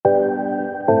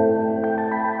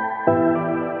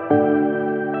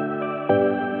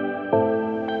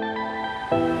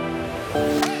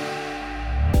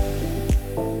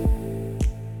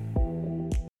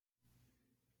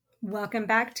Welcome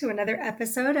back to another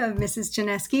episode of Mrs.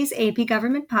 Janeski's AP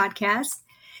Government Podcast.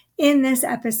 In this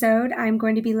episode, I'm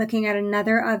going to be looking at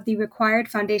another of the required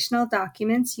foundational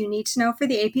documents you need to know for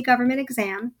the AP Government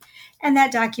exam, and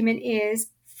that document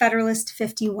is Federalist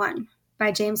 51 by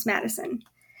James Madison.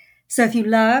 So if you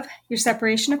love your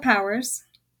separation of powers,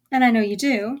 and I know you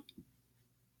do,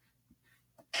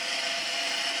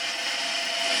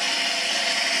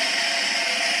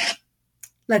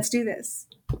 let's do this.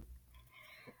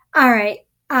 All right.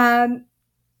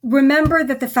 Remember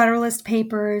that the Federalist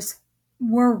Papers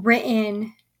were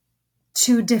written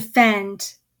to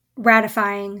defend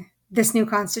ratifying this new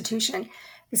Constitution,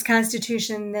 this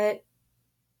Constitution that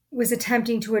was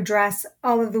attempting to address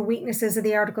all of the weaknesses of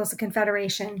the Articles of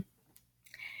Confederation.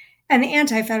 And the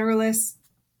Anti-Federalists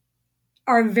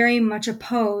are very much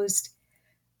opposed,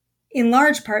 in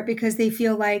large part because they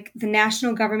feel like the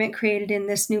national government created in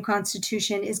this new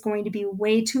Constitution is going to be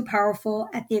way too powerful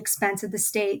at the expense of the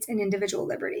states and individual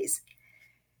liberties.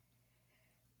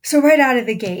 So right out of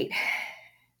the gate,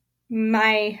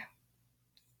 my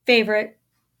favorite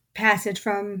passage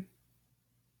from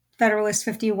Federalist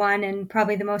 51, and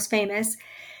probably the most famous,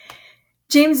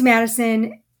 James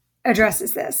Madison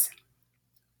addresses this.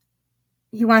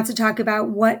 He wants to talk about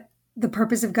what the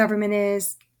purpose of government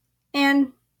is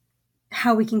and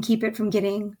how we can keep it from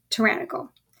getting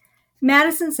tyrannical.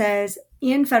 Madison says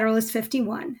in Federalist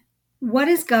 51, "What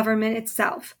is government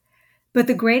itself, but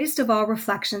the greatest of all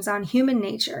reflections on human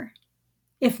nature?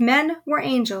 If men were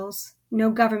angels,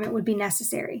 no government would be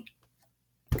necessary.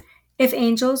 If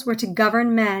angels were to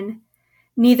govern men,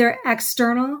 neither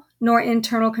external nor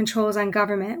internal controls on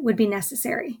government would be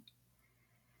necessary."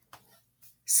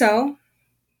 So,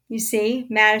 you see,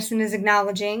 Madison is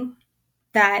acknowledging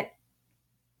that,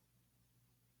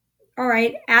 all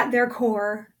right, at their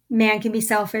core, man can be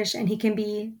selfish and he can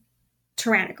be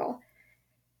tyrannical.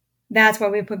 That's why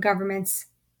we put governments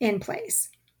in place.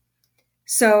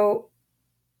 So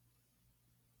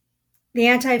the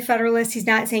Anti-Federalist, he's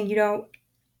not saying you don't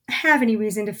have any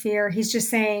reason to fear. He's just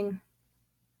saying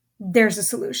there's a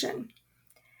solution.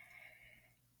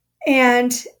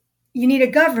 And you need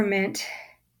a government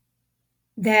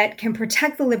that can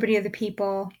protect the liberty of the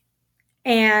people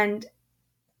and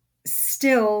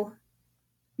still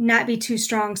not be too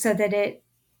strong so that it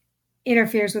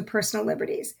interferes with personal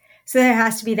liberties. So there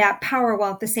has to be that power,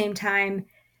 while at the same time,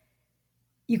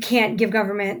 you can't give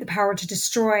government the power to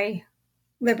destroy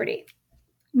liberty.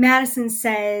 Madison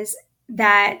says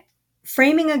that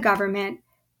framing a government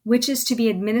which is to be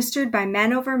administered by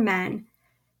men over men,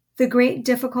 the great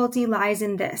difficulty lies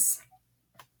in this.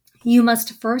 You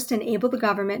must first enable the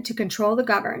government to control the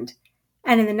governed,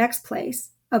 and in the next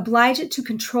place, oblige it to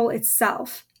control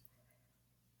itself.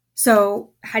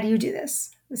 So how do you do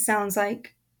this? This sounds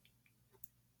like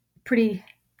a pretty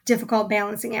difficult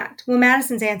balancing act. Well,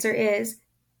 Madison's answer is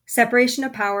separation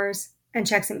of powers and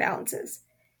checks and balances.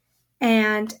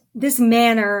 And this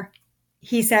manner,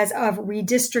 he says, of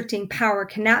redistricting power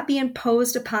cannot be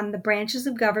imposed upon the branches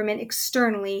of government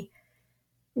externally.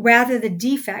 Rather, the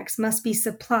defects must be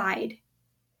supplied,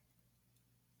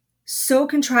 so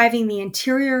contriving the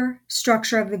interior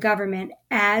structure of the government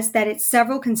as that its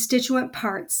several constituent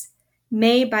parts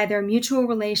may, by their mutual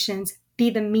relations, be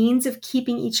the means of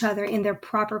keeping each other in their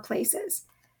proper places.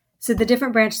 So the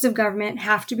different branches of government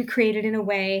have to be created in a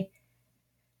way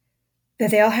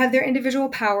that they all have their individual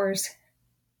powers,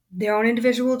 their own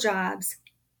individual jobs,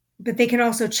 but they can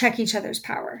also check each other's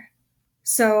power.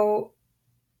 So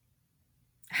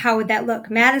how would that look?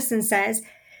 Madison says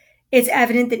it's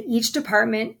evident that each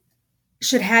department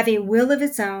should have a will of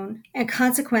its own and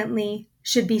consequently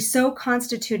should be so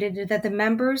constituted that the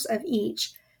members of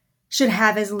each should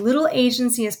have as little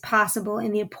agency as possible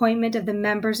in the appointment of the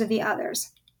members of the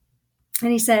others.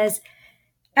 And he says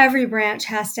every branch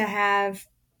has to have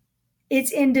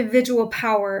its individual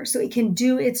power so it can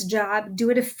do its job, do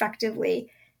it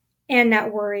effectively, and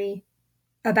not worry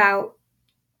about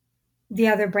the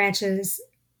other branches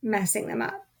messing them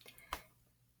up.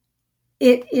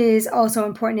 It is also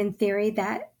important in theory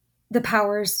that the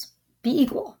powers be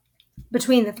equal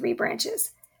between the three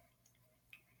branches.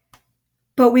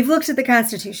 But we've looked at the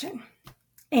Constitution,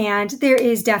 and there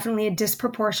is definitely a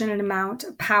disproportionate amount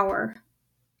of power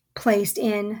placed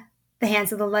in the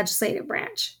hands of the legislative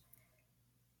branch,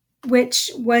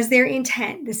 which was their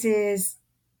intent. This is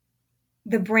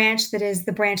the branch that is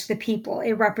the branch of the people.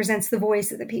 It represents the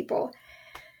voice of the people.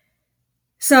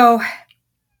 So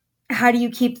how do you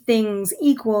keep things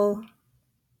equal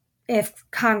if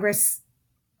Congress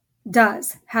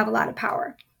does have a lot of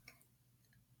power?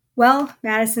 Well,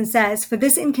 Madison says, for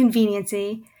this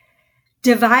inconveniency,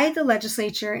 divide the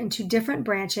legislature into different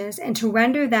branches, and to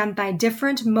render them by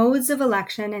different modes of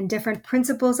election and different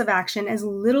principles of action as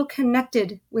little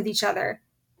connected with each other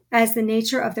as the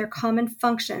nature of their common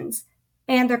functions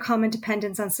and their common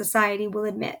dependence on society will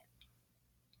admit.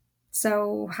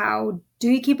 So how do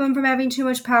you keep them from having too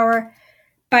much power?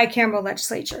 Bicameral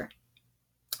legislature.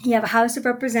 You have a House of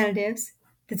Representatives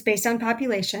that's based on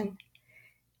population,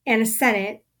 and a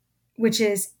Senate, which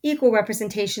is equal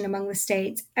representation among the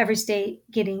states, every state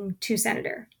getting 2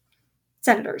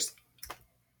 senators.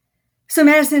 So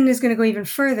Madison is going to go even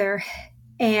further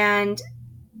and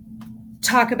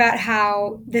talk about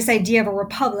how this idea of a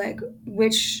republic,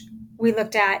 which we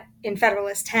looked at in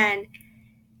Federalist 10,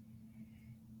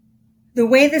 the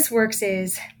way this works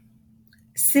is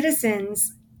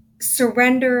citizens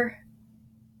surrender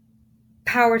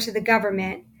power to the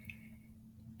government,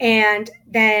 and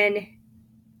then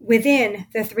within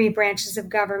the 3 branches of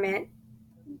government,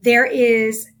 there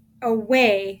is a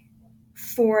way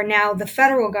for now the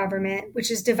federal government, which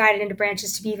is divided into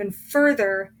branches, to be even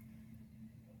further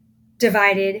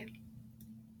divided,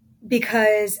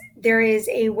 because there is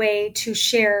a way to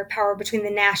share power between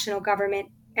the national government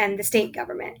and the state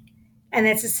government. And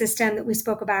that's a system that we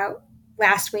spoke about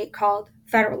last week called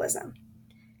federalism.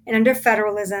 And under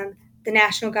federalism, the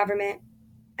national government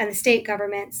and the state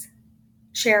governments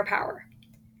share power.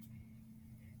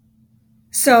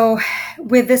 So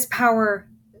with this power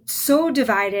so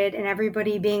divided and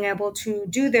everybody being able to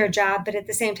do their job, but at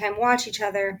the same time watch each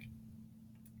other,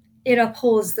 it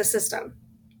upholds the system,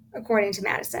 according to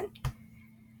Madison.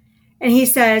 And he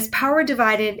says, power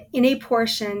divided in a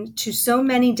portion to so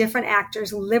many different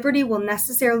actors, liberty will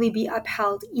necessarily be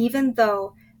upheld, even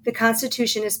though the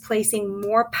Constitution is placing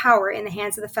more power in the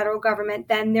hands of the federal government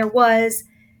than there was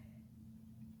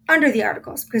under the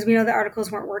Articles, because we know the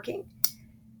Articles weren't working.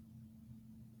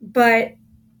 But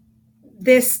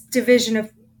this division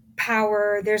of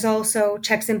power, there's also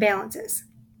checks and balances.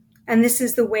 And this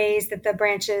is the ways that the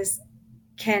branches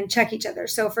can check each other.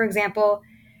 So, for example,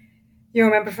 you'll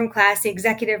remember from class, the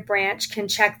executive branch can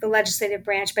check the legislative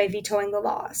branch by vetoing the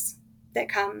laws that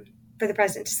come for the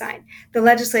president to sign. The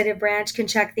legislative branch can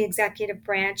check the executive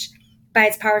branch by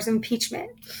its powers of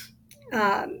impeachment.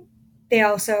 They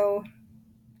also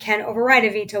can override a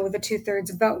veto with a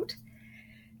 2/3 vote.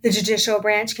 The judicial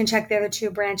branch can check the other 2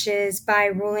 branches by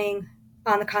ruling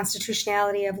on the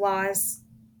constitutionality of laws.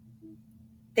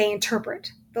 They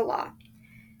interpret the law.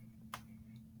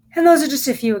 And those are just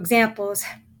a few examples.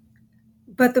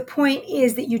 But the point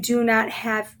is that you do not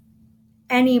have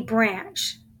any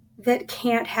branch that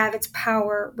can't have its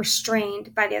power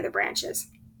restrained by the other branches.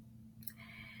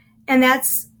 And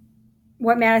that's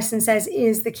what Madison says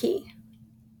is the key.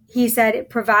 He said it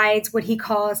provides what he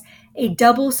calls a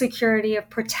double security of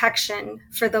protection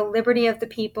for the liberty of the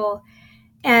people.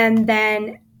 And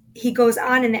then he goes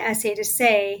on in the essay to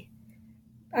say,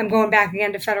 I'm going back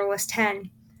again to Federalist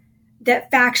 10,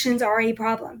 that factions are a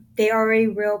problem. They are a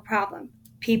real problem.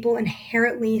 People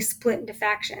inherently split into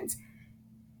factions.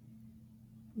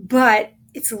 But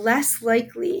it's less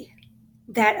likely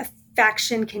that a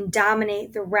faction can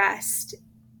dominate the rest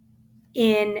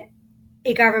in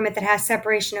a government that has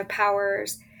separation of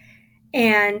powers,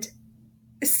 and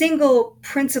a single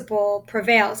principle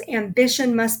prevails.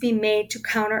 Ambition must be made to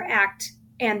counteract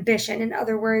ambition. In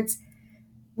other words,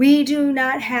 we do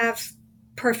not have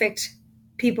perfect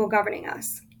people governing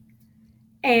us.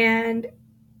 And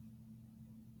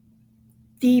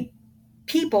the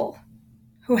people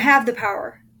who have the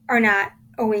power are not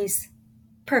always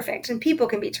perfect, and people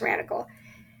can be tyrannical.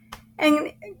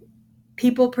 And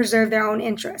people preserve their own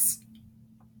interests.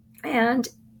 And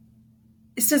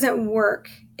this doesn't work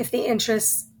if the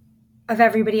interests of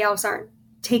everybody else aren't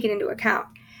taken into account.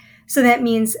 So that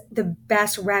means the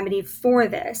best remedy for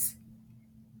this,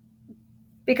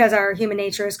 because our human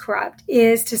nature is corrupt,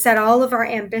 is to set all of our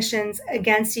ambitions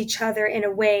against each other in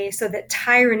a way so that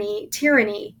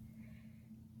tyranny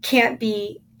can't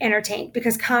be entertained,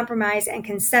 because compromise and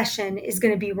concession is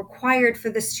going to be required for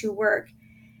this to work.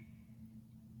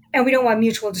 And we don't want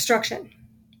mutual destruction.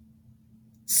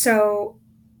 So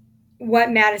what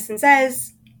Madison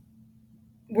says,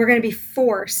 we're going to be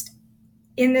forced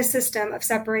in this system of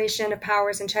separation of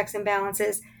powers and checks and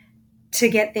balances to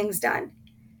get things done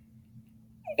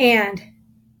and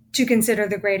to consider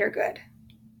the greater good.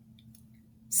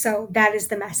 So that is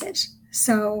the message.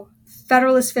 So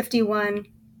Federalist 51,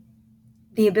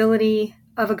 the ability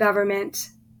of a government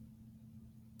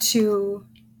to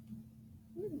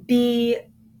be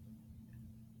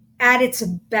at its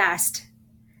best,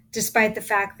 despite the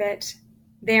fact that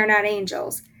they are not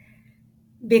angels,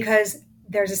 because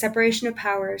there's a separation of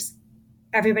powers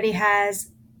everybody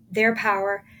has their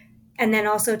power, and then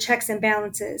also checks and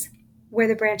balances where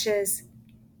the branches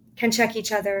can check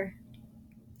each other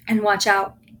and watch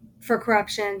out for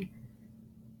corruption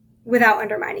without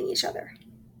undermining each other.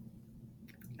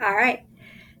 All right.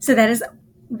 So that is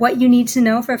what you need to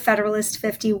know for Federalist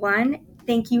 51.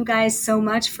 Thank you guys so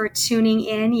much for tuning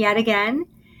in yet again.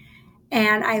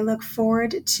 And I look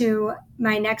forward to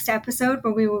my next episode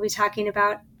where we will be talking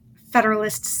about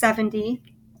Federalist 70.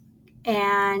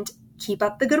 And keep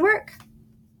up the good work.